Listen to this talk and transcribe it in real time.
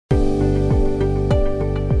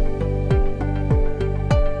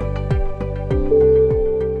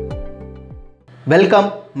Welcome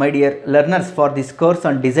my dear learners for this course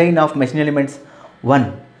on design of machine elements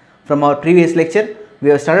 1. From our previous lecture we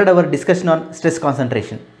have started our discussion on stress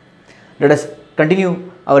concentration. Let us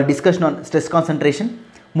continue our discussion on stress concentration.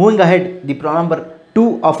 Moving ahead, the problem number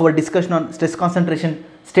 2 of our discussion on stress concentration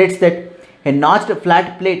states that a notched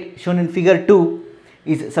flat plate shown in figure 2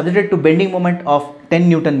 is subjected to bending moment of 10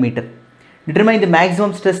 Newton meter. Determine the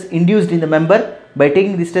maximum stress induced in the member by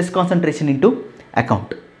taking the stress concentration into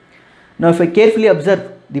account. Now if I carefully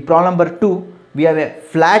observe the problem number 2, we have a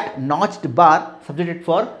flat notched bar subjected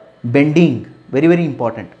for bending. Very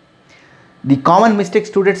important. The common mistake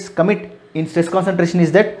students commit in stress concentration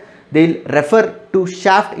is that they will refer to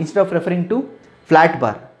shaft instead of referring to flat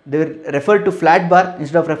bar. They will refer to flat bar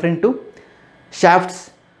instead of referring to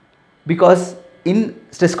shafts, because in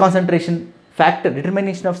stress concentration factor,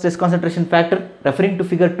 determination of stress concentration factor, referring to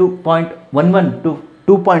figure 2.11 to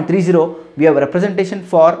 2.30, we have representation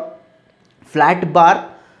for flat bar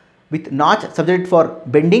with notch subject for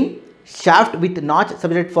bending, shaft with notch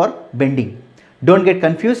subject for bending. Don't get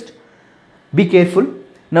confused, be careful.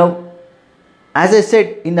 Now as I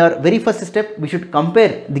said in our very first step, we should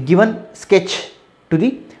compare the given sketch to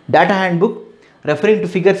the data handbook referring to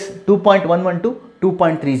figures 2.11 to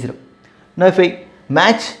 2.30. Now if I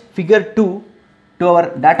match figure 2 to our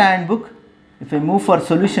data handbook, if I move for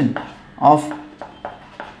solution of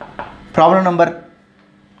problem number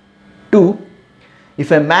 2,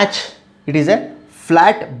 if I match, it is a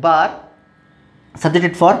flat bar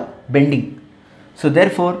subjected for bending. So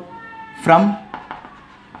therefore from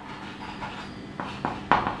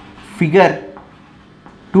figure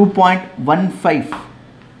 2.15,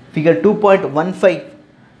 figure 2.15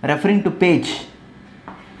 referring to page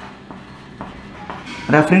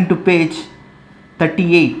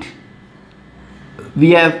 38,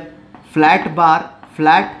 we have flat bar,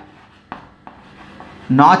 flat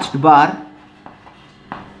notched bar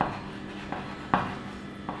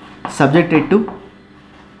subjected to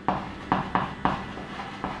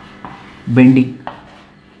bending.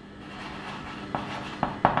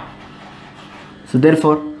 So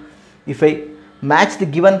therefore if I match the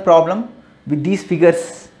given problem with these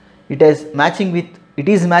figures, it is matching with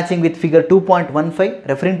figure 2.15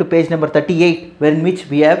 referring to page number 38, wherein which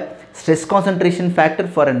we have stress concentration factor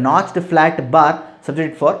for a notched flat bar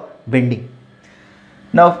subject for bending.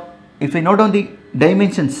 Now if I note down the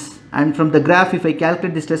dimensions, and from the graph if I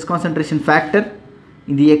calculate the stress concentration factor,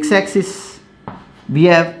 in the x-axis we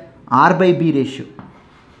have R by B ratio.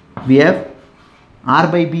 Here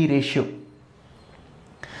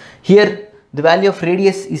the value of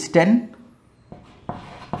radius is 10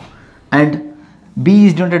 and B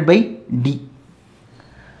is denoted by D.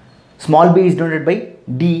 Small b is denoted by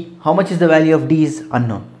D. How much is the value of D is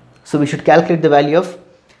unknown. So we should calculate the value of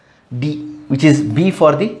D, which is B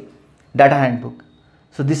for the data handbook.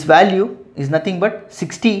 So this value is nothing but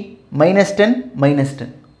 60 minus 10 minus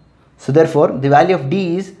 10. So therefore the value of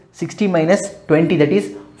D is 60 minus 20, that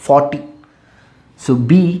is 40. So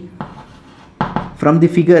B from the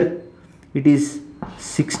figure, it is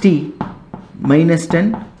 60 minus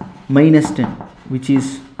 10 minus 10, which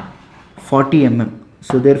is 40 mm.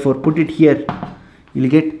 So therefore put it here, you will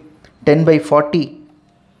get 10 by 40,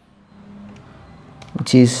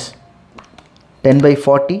 which is 10 by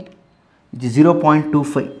 40, which is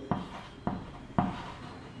 0.25.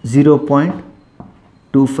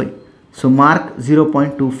 So mark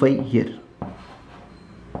 0.25 here,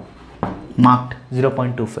 marked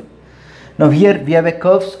 0.25. Now here we have a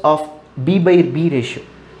curves of B by B ratio,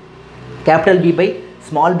 capital B by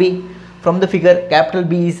small b. From the figure, capital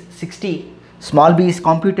B is 60, small b is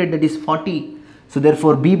computed, that is 40. So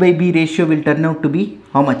therefore B by B ratio will turn out to be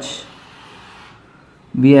how much?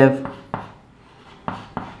 We have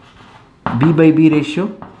B by B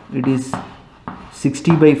ratio, it is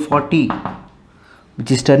 60 by 40,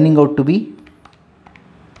 which is turning out to be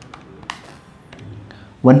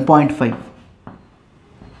 1.5.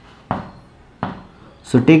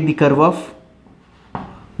 So take the curve of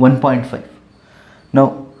 1.5.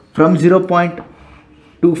 Now from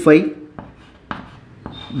 0.25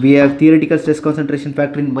 we have theoretical stress concentration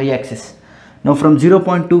factor in y-axis. Now from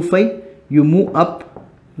 0.25 you move up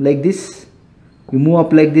like this,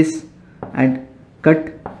 and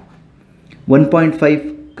cut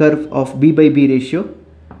 1.5 curve of B by B ratio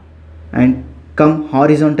and come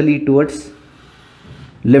horizontally towards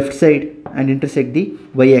left side and intersect the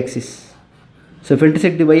y-axis. So if I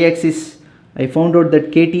intersect the y-axis, I found out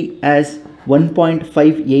that KT as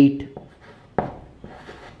 1.58.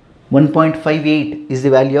 1.58 is the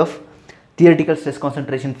value of theoretical stress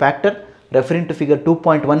concentration factor referring to figure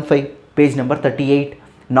 2.15, page number 38,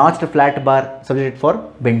 notched flat bar subjected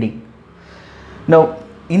for bending. Now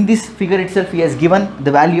in this figure itself he has given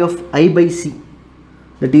the value of I by C,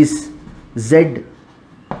 that is Z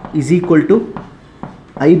is equal to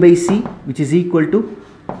I by C, which is equal to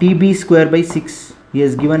TB square by 6. He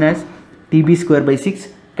has given as TB square by 6.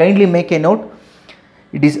 Kindly make a note,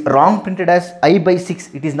 it is wrong printed as I by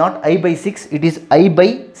 6. It is not I by 6, it is I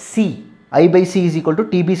by C. I by C is equal to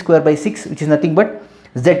TB square by 6, which is nothing but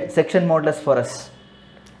Z, section modulus for us,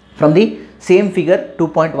 from the same figure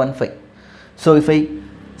 2.15. So if I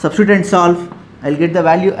substitute and solve, I will get the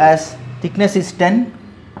value as thickness is 10,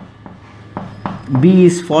 B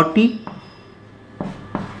is 40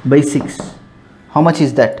 by 6. How much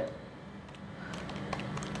is that?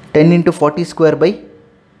 10 into 40 square by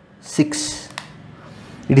 6.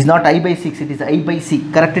 It is not I by 6, it is I by C.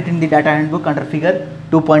 Correct it in the data handbook under figure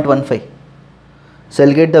 2.15. So I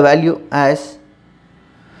will get the value as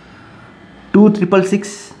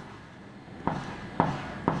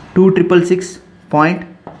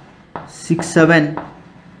 2,666.67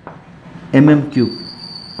 mm cube.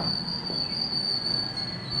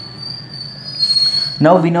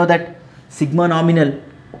 Now we know that sigma nominal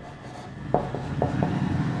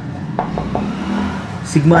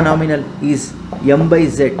is m by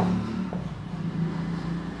z.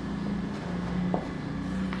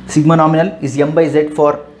 Sigma nominal is m by z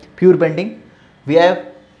for pure bending. We have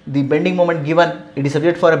the bending moment given, it is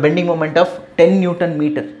subject for a bending moment of 10 Newton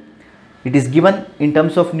meter. It is given in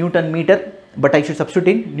terms of Newton meter, but I should substitute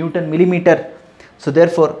in Newton millimeter. So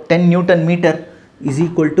therefore 10 Newton meter is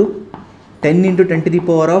equal to 10 into 10 to the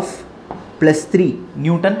power of plus 3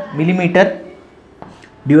 Newton millimeter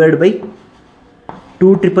divided by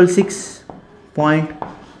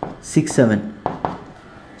 2,666.67.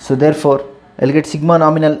 So therefore I will get sigma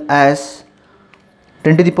nominal as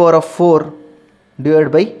 10 to the power of 4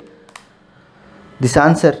 divided by this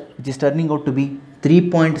answer, which is turning out to be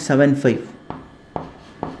 3.75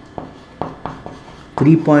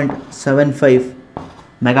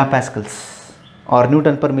 megapascals or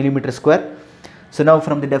Newton per millimeter square. So now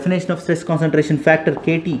from the definition of stress concentration factor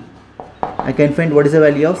Kt, I can find what is the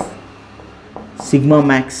value of sigma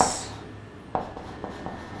max,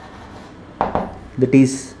 that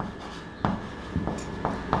is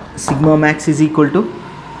sigma max is equal to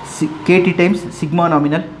Kt times sigma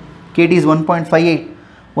nominal. Kt is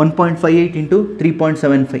 1.58 into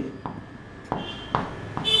 3.75,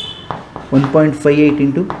 1.58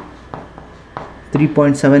 into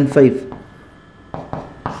 3.75,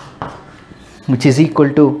 which is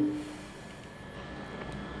equal to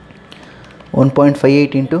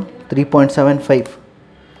 1.58 into 3.75,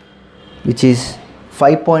 which is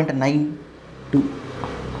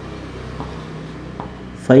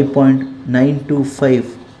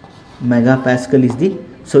 5.925 megapascal is the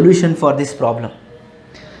solution for this problem.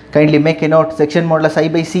 Kindly make a note, section modulus I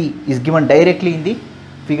by C is given directly in the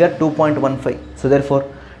figure 2.15. So therefore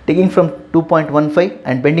taking from 2.15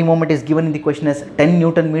 and bending moment is given in the question as 10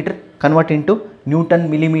 Newton meter, convert into Newton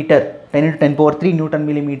millimeter, 10 into 10 power 3 Newton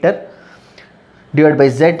millimeter divided by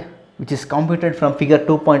Z, which is computed from figure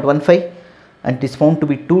 2.15 and it is found to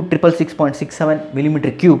be 2,666.67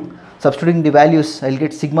 millimeter cube. Substituting the values, I will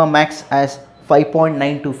get sigma max as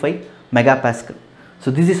 5.925 megapascal.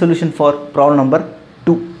 So this is solution for problem number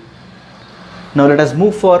 2. Now let us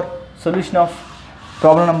move for solution of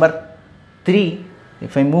problem number 3.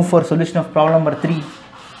 If I move for solution of problem number 3,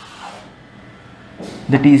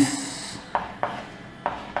 that is,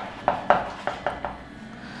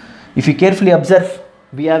 if you carefully observe,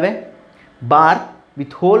 we have a bar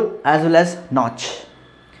with hole as well as notch.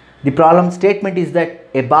 The problem statement is that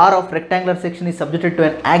a bar of rectangular section is subjected to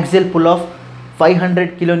an axial pull of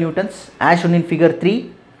 500 kilonewtons as shown in figure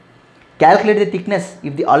 3. Calculate the thickness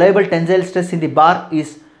if the allowable tensile stress in the bar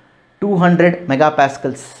is 200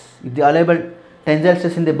 megapascals. If the allowable tensile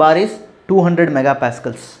stress in the bar is 200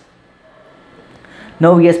 megapascals.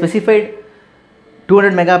 Now we have specified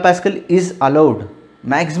 200 megapascal is allowed.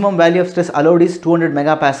 Maximum value of stress allowed is 200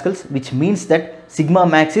 megapascals, which means that sigma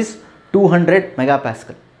max is 200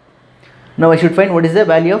 megapascal. Now I should find what is the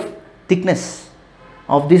value of thickness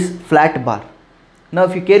of this flat bar. Now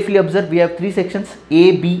if you carefully observe, we have three sections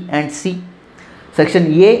A, B and C.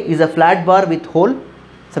 Section A is a flat bar with hole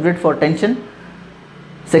subject for tension.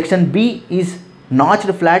 Section B is notched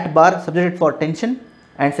flat bar subjected for tension,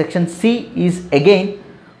 and section C is again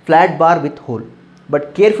flat bar with hole.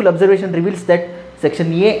 But careful observation reveals that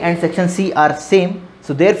section A and section C are same,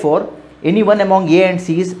 so therefore any one among A and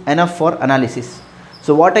C is enough for analysis.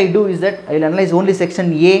 So what I do is that I will analyze only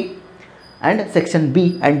section A and section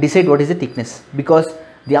B and decide what is the thickness, because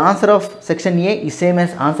the answer of section A is same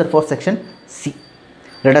as answer for section C.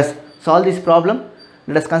 Let us solve this problem.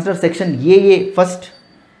 let us consider section AA first.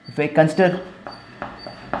 If I consider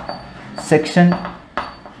section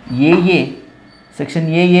AA, section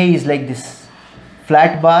AA is like this: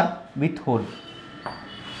 flat bar with hole,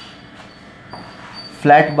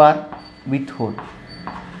 flat bar with hole.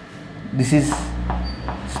 This is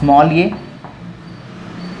small a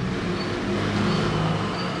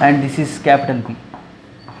and this is capital B,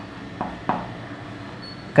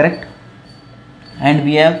 correct? And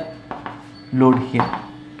we have load here.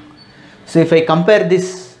 So if I compare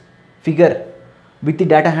this figure with the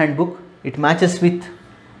data handbook, it matches with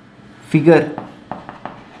figure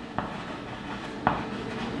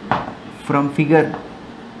from figure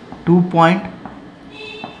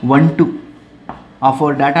 2.12 of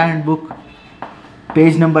our data handbook,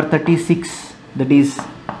 page number 36, that is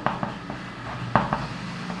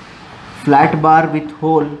flat bar with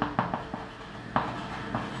hole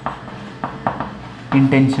in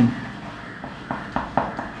tension,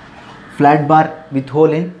 flat bar with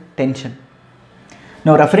hole in tension.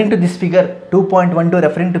 Now referring to this figure 2.12,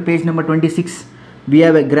 referring to page number 26, we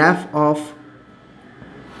have a graph of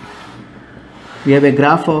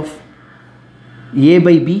A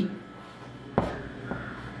by B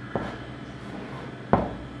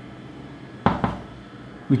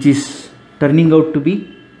which is turning out to be,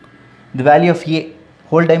 the value of A,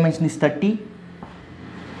 whole dimension is 30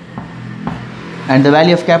 and the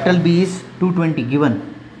value of capital B is 220 given.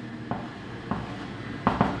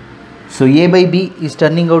 So A by B is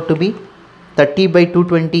turning out to be 30 by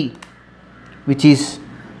 220 which is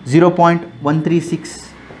 0.136.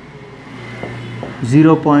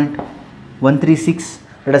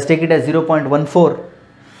 Let us take it as 0.14.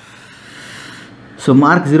 So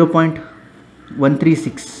mark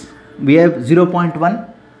 0.136. We have 0.1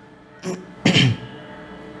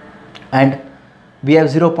 and we have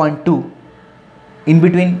 0.2. In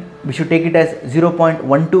between we should take it as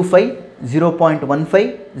 0.125,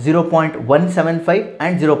 0.15, 0.175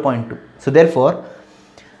 and 0.2. So therefore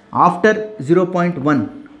after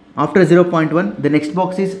 0.1, the next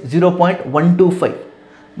box is 0.125.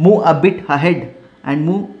 Move a bit ahead and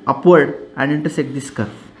move upward and intersect this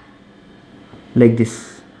curve like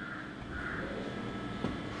this.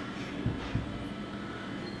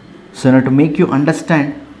 So now to make you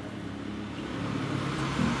understand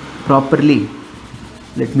properly,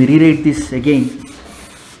 let me rewrite this again.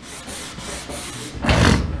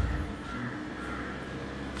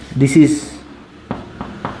 This is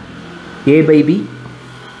A by B.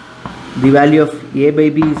 The value of A by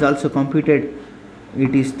B is also computed.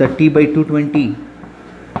 It is 30 by 220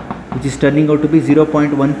 which is turning out to be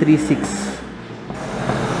 0.136,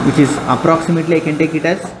 which is approximately, I can take it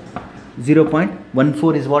as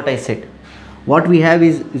 0.14 is what I said. What we have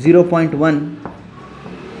is 0.1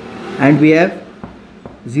 and we have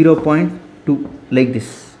 0.2 like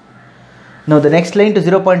this. Now the next line to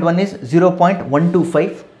 0.1 is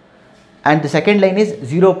 0.125 and the second line is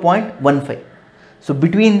 0.15. So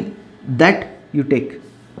between that you take,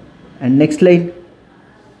 and next line,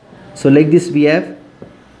 so like this we have,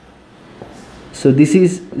 so this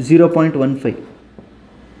is 0.15.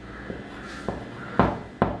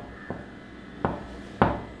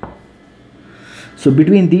 So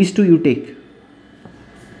between these two you take,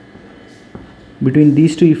 between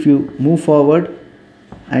these two if you move forward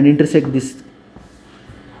and intersect this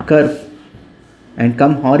curve and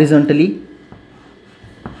come horizontally,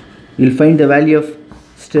 you will find the value of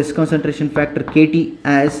stress concentration factor Kt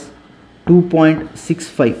as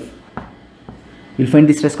 2.65. You will find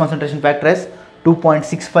the stress concentration factor as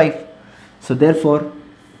 2.65. So therefore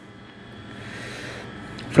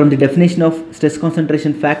from the definition of stress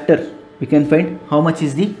concentration factor we can find how much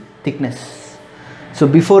is the thickness. So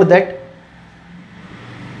before that,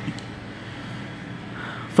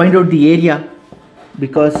 find out the area,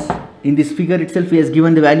 because in this figure itself he has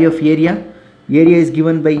given the value of area. Area is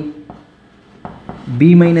given by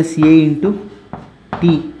B minus A into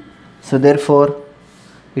T. So therefore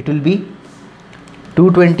it will be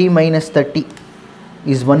 220 minus 30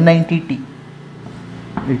 is 190 T.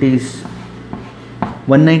 It is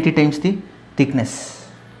 190 times the thickness.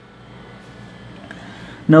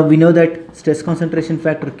 Now we know that stress concentration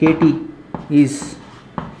factor Kt is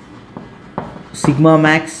sigma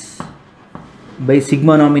max by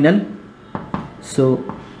sigma nominal. So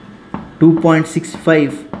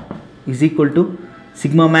 2.65 is equal to,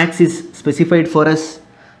 sigma max is specified for us,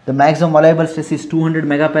 the maximum allowable stress is 200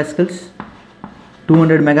 megapascals,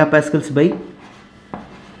 200 megapascals by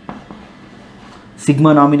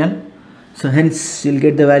sigma nominal. So hence you will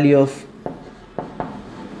get the value of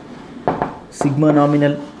sigma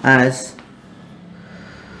nominal as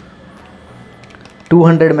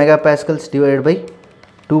 200 megapascals divided by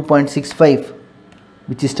 2.65,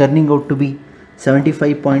 which is turning out to be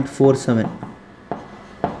 75.47.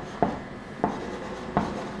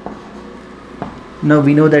 Now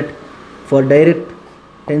we know that for direct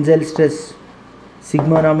tensile stress,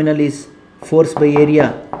 sigma nominal is force by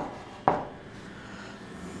area.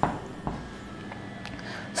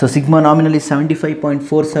 So sigma nominal is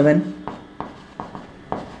 75.47.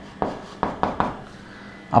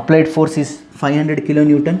 Applied force is 500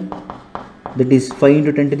 kilonewton, that is 5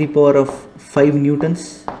 into 10 to the power of 5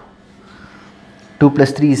 newtons. 2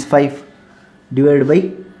 plus 3 is 5 divided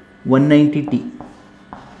by 190 T.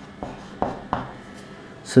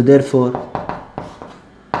 So therefore,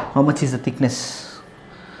 how much is the thickness?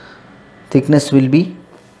 Thickness will be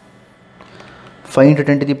 5 into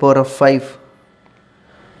 10 to the power of 5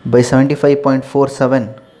 by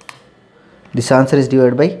 75.47. This answer is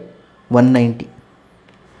divided by 190,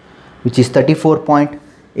 which is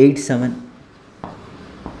 34.87.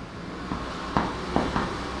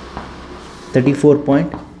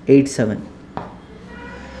 34.87.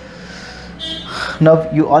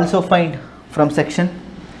 Now you also find from section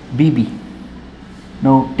BB.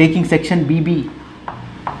 Now taking section BB,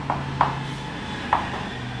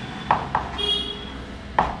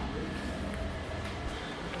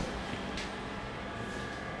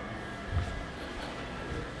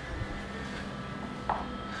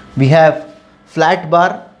 we have flat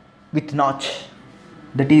bar with notch.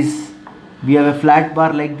 That is, we have a flat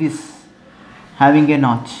bar like this having a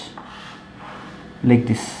notch like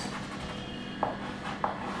this.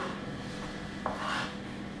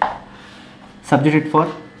 Subjected for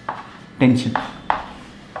tension.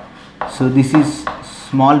 So this is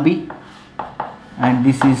small b and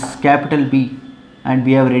this is capital B and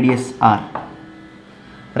we have radius R.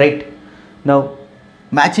 Right. Now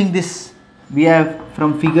matching this, we have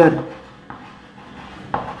from figure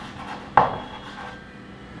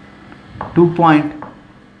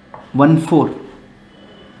 2.14,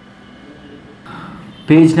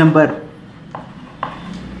 page number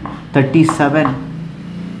 37,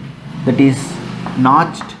 that is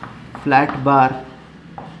notched flat bar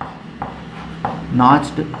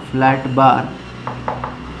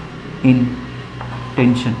in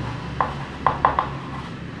tension,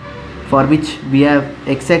 for which we have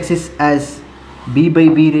x-axis as B by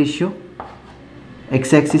B ratio,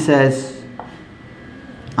 x-axis as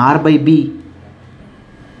R by B,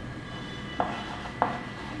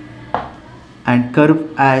 and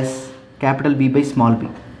curve as capital B by small b.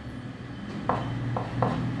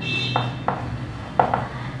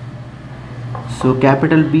 So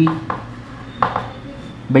capital B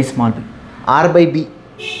by small b. R by B,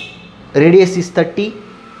 radius is 30.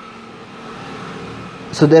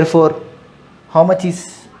 So therefore, how much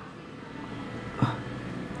is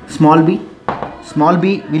small b? Small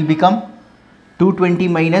b will become 220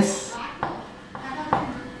 minus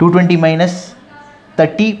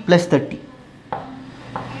 30 plus 30.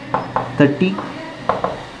 30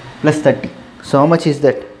 plus 30. So how much is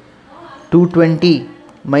that? 220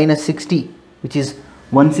 minus 60, which is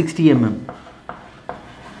 160 mm.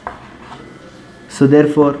 So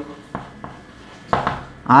therefore,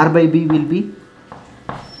 R by B will be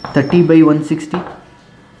 30 by 160,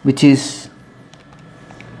 which is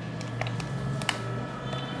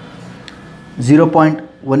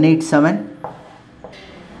 0.187,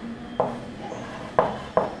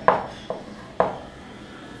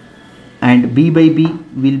 and B by B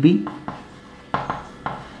will be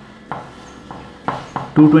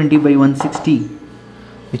 220 by 160,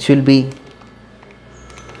 which will be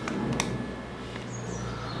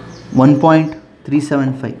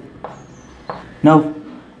 1.375. Now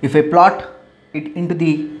if I plot it into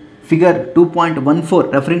the figure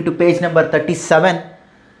 2.14 referring to page number 37,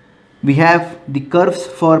 we have the curves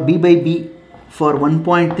for B by B for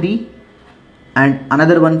 1.3 and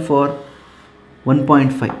another one for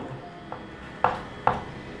 1.5.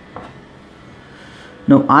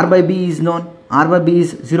 Now R by B is known. R by B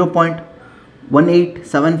is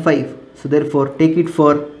 0.1875. So therefore take it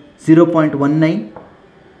for 0.19.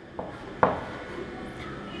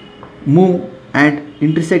 Move and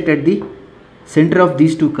intersect at the center of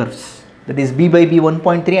these two curves. That is B by B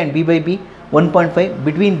 1.3 and B by B 1.5.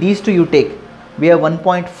 Between these two you take. We have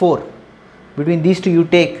 1.4. Between these two you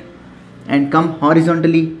take and come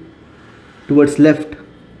horizontally towards left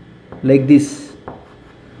like this,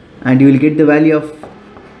 and you will get the value of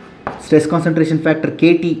stress concentration factor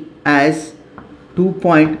KT as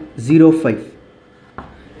 2.05.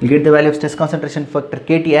 You get the value of stress concentration factor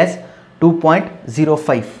KT as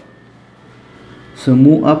 2.05. So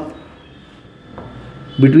move up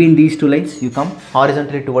between these two lines, you come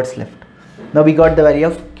horizontally towards left. Now we got the value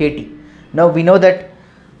of KT. Now we know that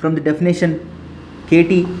from the definition,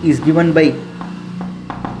 KT is given by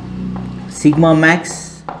sigma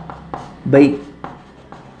max by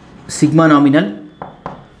sigma nominal.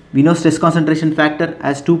 We know stress concentration factor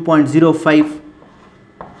as 2.05.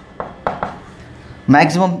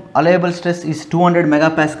 Maximum allowable stress is 200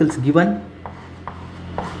 megapascals given,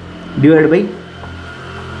 divided by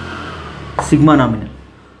sigma nominal.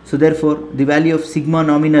 So therefore the value of sigma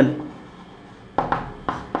nominal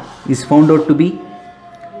is found out to be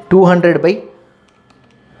 200 by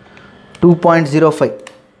 2.05,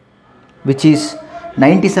 which is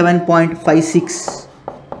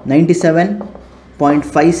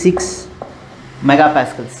 97.56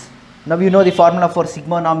 megapascals. Now you know the formula for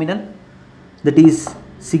sigma nominal, that is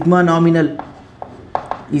sigma nominal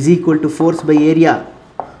is equal to force by area,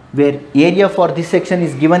 where area for this section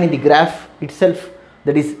is given in the graph itself,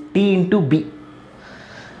 that is T into B.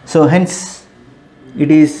 So hence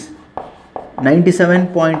it is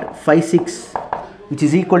 97.56, which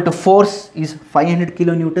is equal to force is 500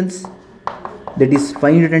 kilonewtons, that is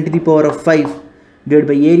 510 to the power of 5, divided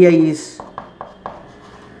by area is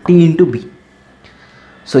T into B.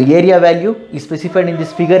 So area value is specified in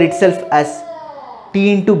this figure itself as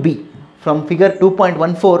T into B. From figure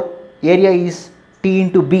 2.14, area is T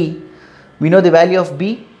into B. We know the value of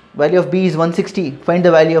B. Value of B is 160. Find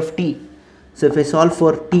the value of T. So if I solve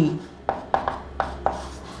for T,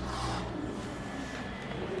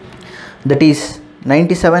 that is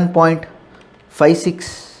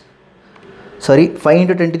 97.56, sorry, 5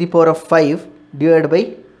 into 10 to the power of 5 divided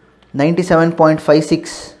by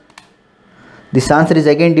 97.56. This answer is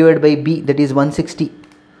again divided by B, that is 160.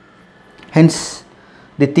 Hence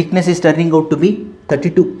the thickness is turning out to be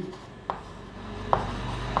 32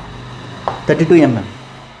 mm.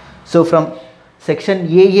 So from section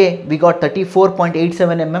AA we got 34.87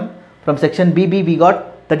 mm, from section BB we got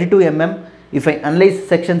 32 mm. If I analyze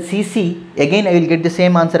section CC, again I will get the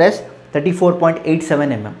same answer as 34.87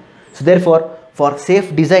 mm. So therefore for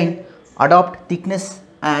safe design, adopt thickness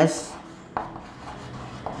as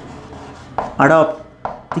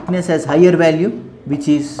higher value, which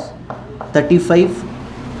is 35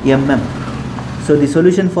 mm. So the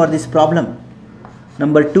solution for this problem,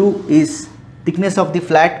 number 2, is thickness of the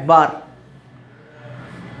flat bar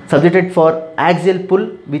subjected for axial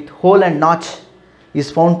pull with hole and notch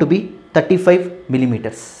is found to be 35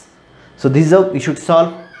 millimeters. So this is how we should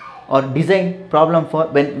solve or design problem for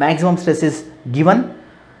when maximum stress is given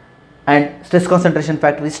and stress concentration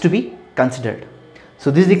factor is to be considered.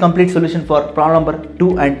 So this is the complete solution for problem number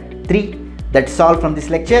 2 and 3 that's solved from this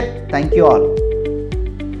lecture. Thank you all.